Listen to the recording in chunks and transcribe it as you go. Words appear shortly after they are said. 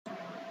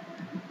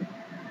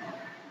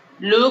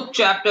Luke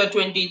chapter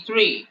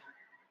 23,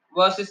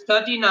 verses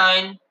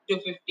 39 to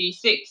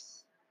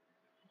 56.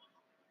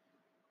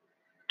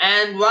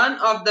 And one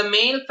of the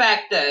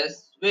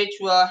malefactors which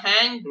were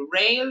hanged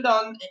railed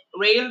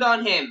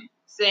on him,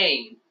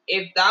 saying,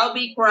 If thou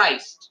be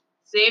Christ,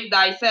 save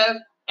thyself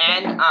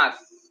and us.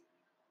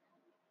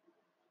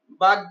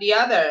 But the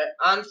other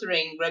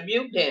answering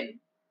rebuked him,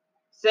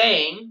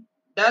 saying,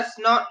 Dost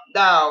not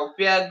thou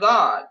fear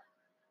God,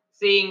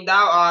 seeing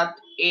thou art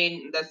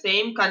in the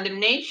same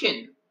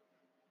condemnation?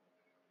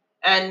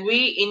 And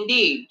we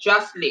indeed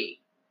justly,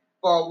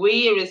 for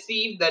we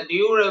receive the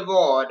due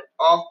reward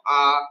of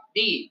our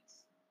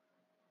deeds.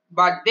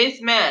 But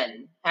this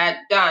man had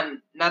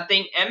done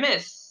nothing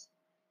amiss.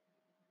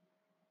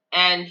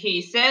 And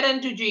he said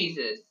unto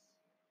Jesus,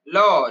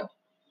 Lord,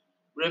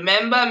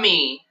 remember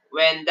me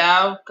when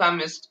thou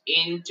comest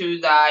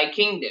into thy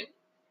kingdom.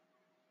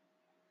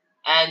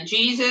 And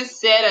Jesus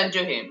said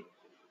unto him,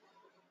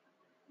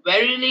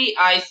 Verily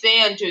I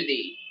say unto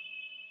thee,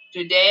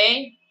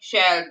 today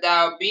shalt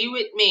thou be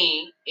with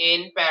me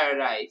in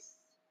paradise.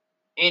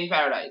 In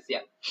paradise,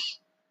 yeah.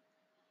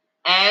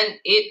 And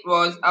it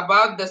was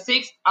about the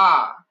 6th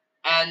hour,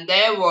 and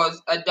there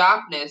was a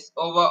darkness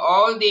over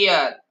all the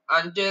earth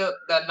until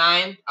the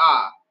 9th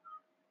hour.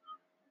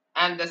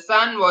 And the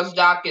sun was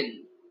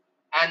darkened,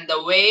 and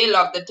the veil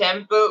of the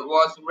temple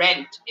was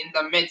rent in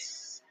the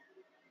midst.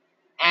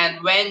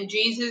 And when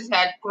Jesus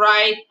had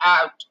cried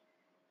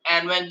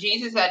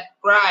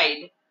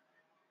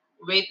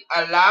with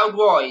a loud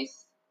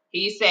voice,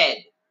 he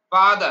said,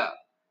 Father,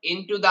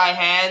 into thy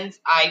hands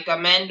I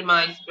commend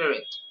my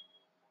spirit.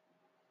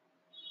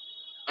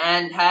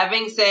 And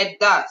having said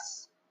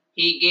thus,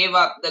 he gave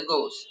up the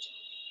ghost.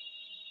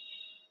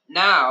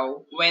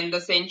 Now, when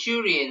the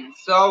centurion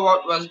saw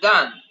what was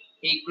done,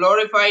 he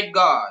glorified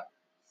God,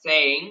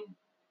 saying,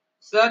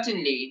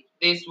 Certainly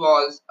this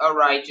was a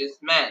righteous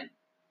man.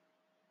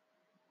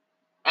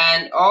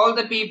 And all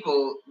the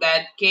people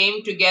that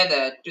came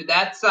together to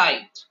that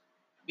sight,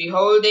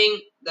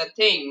 beholding the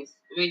things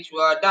which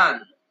were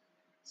done,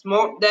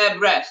 smote their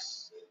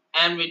breasts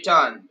and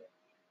returned.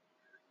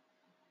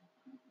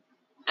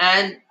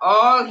 And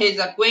all his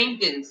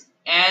acquaintance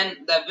and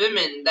the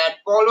women that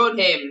followed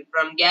him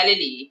from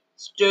Galilee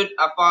stood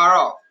afar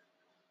off,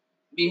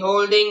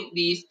 beholding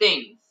these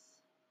things.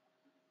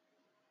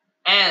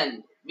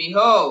 And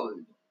behold,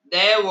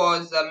 there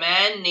was a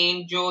man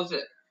named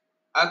Joseph,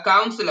 a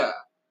counselor,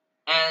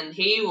 and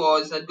he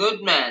was a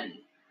good man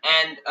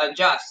and a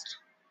just.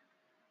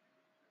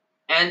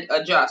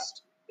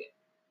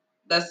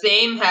 The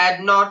same had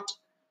not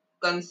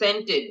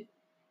consented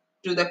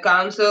to the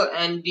counsel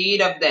and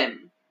deed of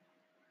them.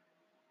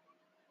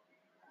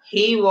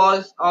 He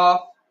was of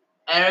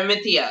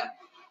Arimathea,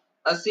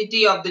 a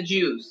city of the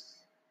Jews,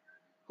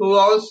 who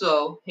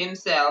also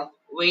himself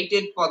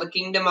waited for the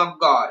kingdom of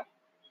God.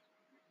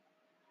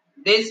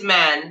 This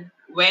man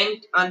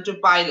went unto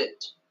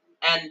Pilate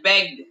and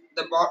begged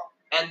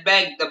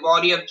the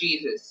body of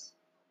Jesus.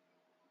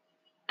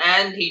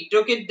 And he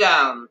took it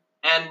down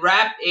and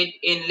wrapped it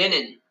in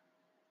linen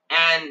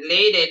and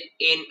laid it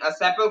in a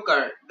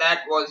sepulchre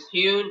that was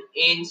hewn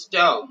in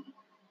stone,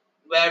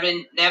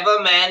 wherein never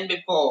man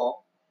before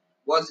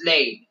was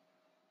laid.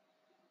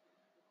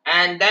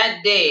 And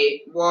that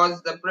day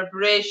was the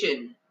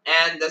preparation,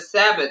 and the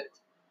Sabbath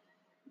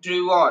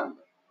drew on.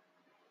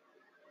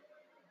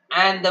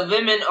 And the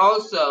women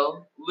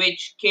also,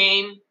 which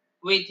came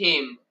with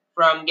him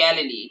from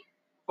Galilee,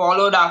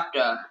 followed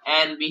after,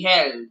 and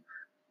beheld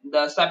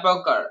the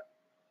sepulchre,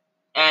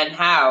 and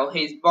how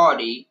his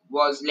body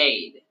was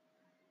laid.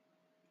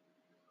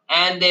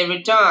 And they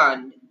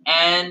returned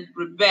and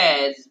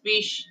prepared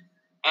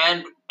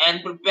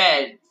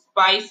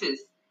spices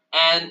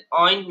and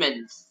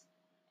ointments,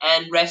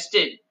 and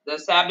rested the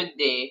Sabbath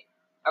day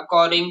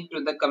according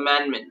to the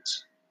commandment.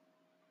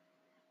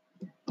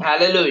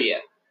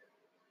 Hallelujah.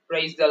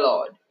 Praise the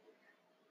Lord.